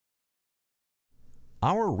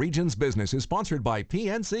Our Region's Business is sponsored by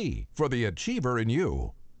PNC for the Achiever in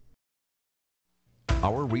you.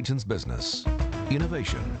 Our Region's Business.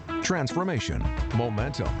 Innovation, transformation,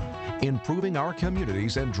 momentum, improving our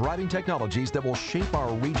communities and driving technologies that will shape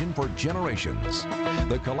our region for generations.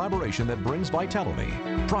 The collaboration that brings vitality,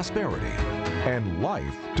 prosperity, and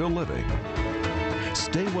life to living.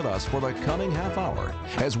 Stay with us for the coming half hour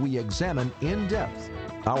as we examine in depth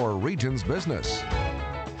our region's business.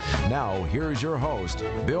 Now, here's your host,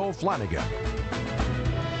 Bill Flanagan.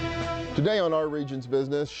 Today on Our Region's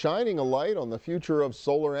Business, shining a light on the future of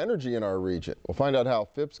solar energy in our region. We'll find out how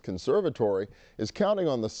Phipps Conservatory is counting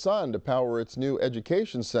on the sun to power its new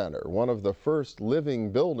education center, one of the first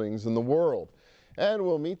living buildings in the world. And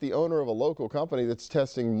we'll meet the owner of a local company that's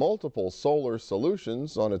testing multiple solar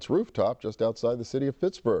solutions on its rooftop just outside the city of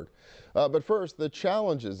Pittsburgh. But first, the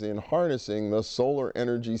challenges in harnessing the solar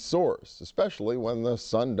energy source, especially when the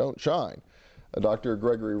sun don't shine. Dr.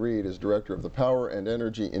 Gregory Reed is director of the Power and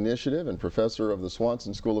Energy Initiative and professor of the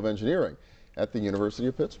Swanson School of Engineering at the University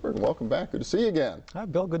of Pittsburgh. Welcome back. Good to see you again. Hi,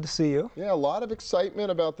 Bill. Good to see you. Yeah, a lot of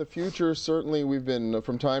excitement about the future. Certainly, we've been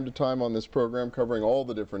from time to time on this program covering all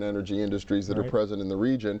the different energy industries that are present in the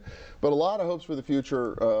region, but a lot of hopes for the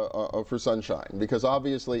future for sunshine, because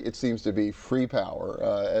obviously it seems to be free power,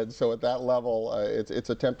 and so at that level, it's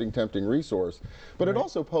a tempting resource. But it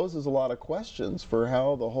also poses a lot of questions for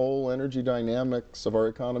how the whole energy dynamics of our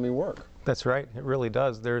economy work. That's right. It really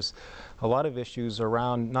does. There's a lot of issues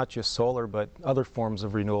around not just solar, but other forms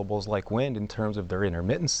of renewables like wind in terms of their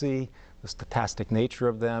intermittency, the stochastic nature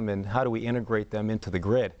of them, and how do we integrate them into the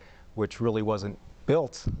grid, which really wasn't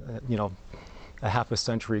built, a half a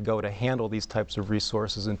century ago to handle these types of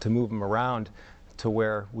resources and to move them around to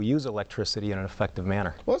where we use electricity in an effective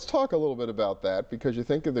manner. Let's talk a little bit about that, because you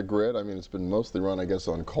think of the grid, I mean, it's been mostly run, I guess,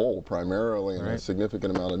 on coal primarily, and a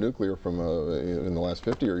significant amount of nuclear from in the last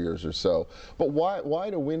 50 years or so. But why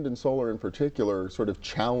do wind and solar in particular sort of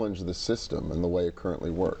challenge the system and the way it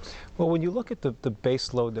currently works? Well, when you look at the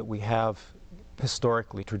base load that we have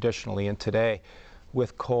historically, traditionally, and today,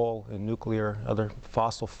 with coal and nuclear, other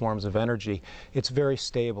fossil forms of energy, it's very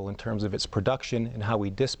stable in terms of its production and how we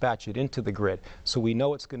dispatch it into the grid. So we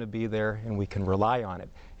know it's going to be there and we can rely on it.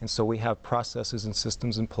 And so we have processes and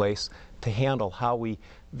systems in place to handle how we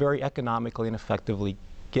very economically and effectively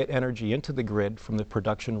get energy into the grid from the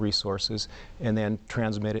production resources and then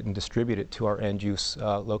transmit it and distribute it to our end use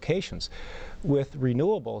locations. With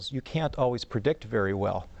renewables, you can't always predict very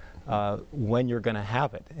well when you're going to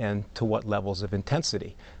have it and to what levels of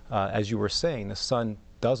intensity. As you were saying, the sun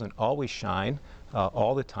doesn't always shine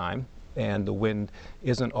all the time, and the wind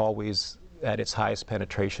isn't always at its highest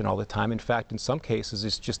penetration all the time. In fact, in some cases,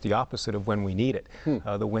 it's just the opposite of when we need it.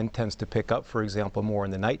 The wind tends to pick up, for example, more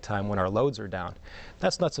in the nighttime when our loads are down.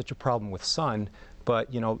 That's not such a problem with sun, but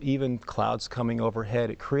even clouds coming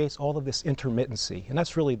overhead, it creates all of this intermittency. And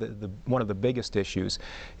that's really one of the biggest issues,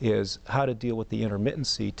 is how to deal with the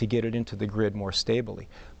intermittency to get it into the grid more stably.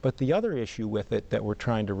 But the other issue with it that we're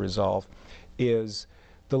trying to resolve is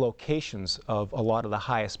the locations of a lot of the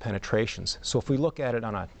highest penetrations. So if we look at it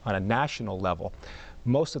on a national level,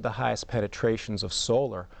 most of the highest penetrations of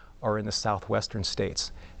solar are in the southwestern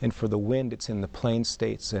states. And for the wind, it's in the plain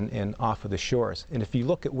states and off of the shores. And if you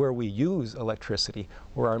look at where we use electricity,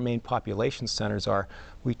 where our main population centers are,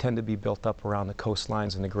 we tend to be built up around the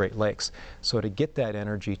coastlines and the Great Lakes. So to get that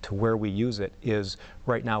energy to where we use it is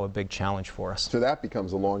right now a big challenge for us. So that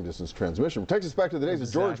becomes a long-distance transmission. It takes us back to the days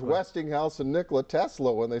of George Westinghouse and Nikola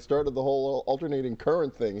Tesla when they started the whole alternating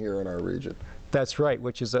current thing here in our region. That's right,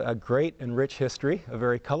 which is a great and rich history, a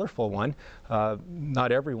very colorful one.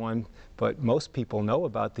 Not everyone, but most people know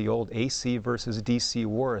about the old AC versus DC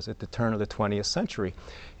wars at the turn of the 20th century.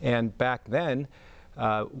 And back then,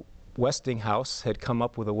 Westinghouse had come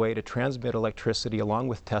up with a way to transmit electricity along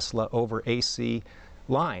with Tesla over AC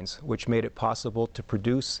lines, which made it possible to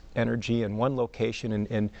produce energy in one location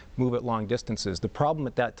and move it long distances. The problem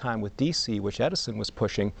at that time with DC, which Edison was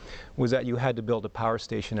pushing, was that you had to build a power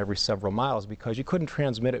station every several miles because you couldn't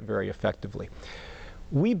transmit it very effectively.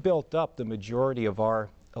 We built up the majority of our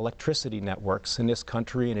electricity networks in this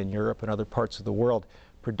country and in Europe and other parts of the world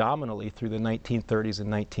predominantly through the 1930s and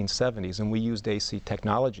 1970s, and we used AC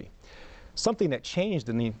technology. Something that changed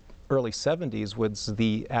in the early 70s was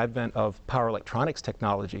the advent of power electronics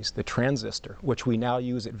technologies, the transistor, which we now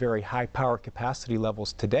use at very high power capacity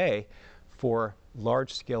levels today for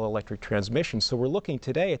large-scale electric transmission. So we're looking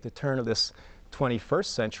today at the turn of this 21st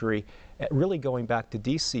century at really going back to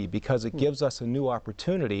DC, because it gives us a new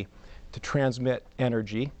opportunity to transmit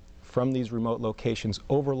energy from these remote locations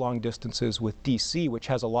over long distances with DC, which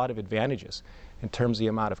has a lot of advantages. in terms of the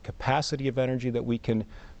amount of capacity of energy that we can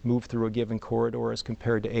move through a given corridor as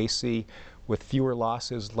compared to AC, with fewer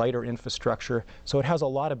losses, lighter infrastructure. So it has a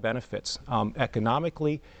lot of benefits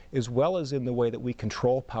economically, as well as in the way that we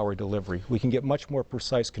control power delivery. We can get much more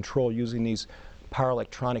precise control using these power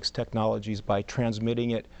electronics technologies by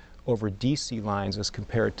transmitting it over DC lines as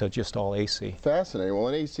compared to just all AC. Fascinating. Well,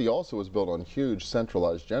 an AC also was built on huge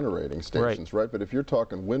centralized generating stations, right? But if you're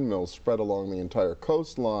talking windmills spread along the entire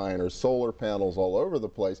coastline or solar panels all over the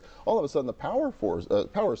place, all of a sudden the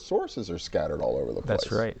power sources are scattered all over the place.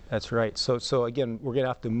 That's right. That's right. So again, we're going to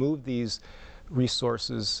have to move these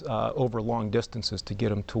resources over long distances to get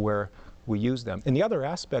them to where we use them. And the other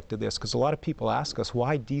aspect of this, because a lot of people ask us,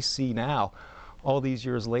 why DC now, all these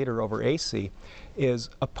years later over AC, is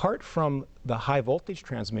apart from the high voltage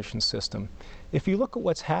transmission system, if you look at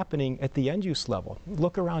what's happening at the end use level,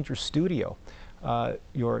 look around your studio,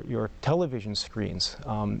 your television screens,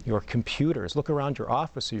 your computers, look around your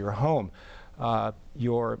office or your home,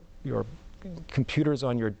 your computers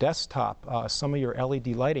on your desktop, some of your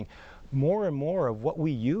LED lighting, more and more of what we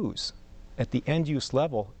use at the end use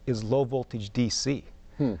level is low voltage DC.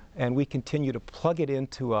 And we continue to plug it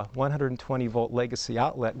into a 120 volt legacy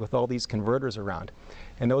outlet with all these converters around.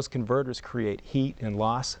 And those converters create heat and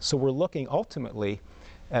loss. So we're looking ultimately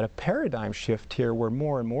at a paradigm shift here where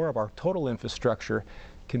more and more of our total infrastructure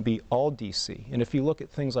can be all DC. And if you look at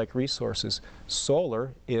things like resources,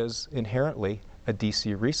 solar is inherently a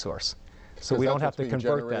DC resource. So we don't have to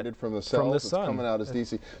convert that from the cells, it's coming out as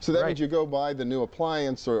DC. So that means you go buy the new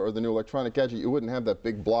appliance or the new electronic gadget, you wouldn't have that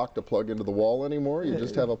big block to plug into the wall anymore. You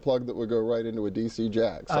just have a plug that would go right into a DC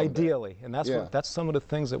jack someday. Ideally, and that's some of the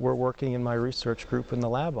things that we're working in my research group in the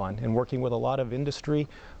lab on, and working with a lot of industry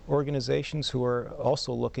organizations who are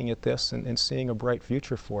also looking at this and seeing a bright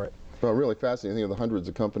future for it. Well, really fascinating. Think of the hundreds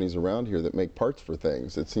of companies around here that make parts for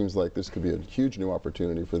things. It seems like this could be a huge new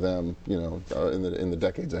opportunity for them, you know, in the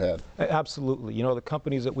decades ahead. Absolutely. You know, the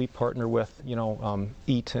companies that we partner with, you know,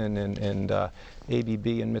 Eaton and ABB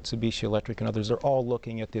and Mitsubishi Electric and others, are all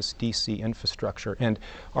looking at this DC infrastructure. And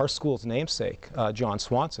our school's namesake, John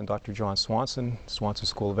Swanson, Dr. John Swanson, Swanson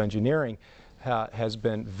School of Engineering, has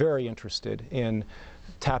been very interested in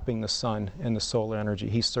tapping the sun and the solar energy.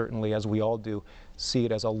 He certainly, as we all do, see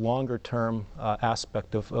it as a longer term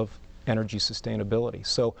aspect of energy sustainability.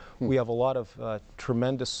 So we have a lot of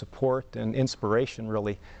tremendous support and inspiration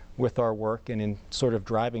really with our work, and in sort of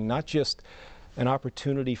driving not just an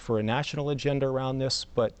opportunity for a national agenda around this,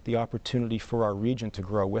 but the opportunity for our region to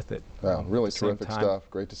grow with it. Wow, really terrific stuff.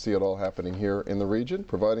 Great to see it all happening here in the region,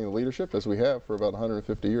 providing the leadership as we have for about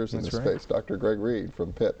 150 years in this space. Dr. Greg Reed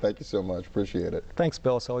from Pitt, thank you so much. Appreciate it. Thanks,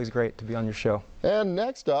 Bill. It's always great to be on your show. And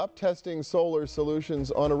next up, testing solar solutions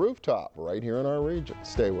on a rooftop right here in our region.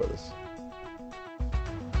 Stay with us.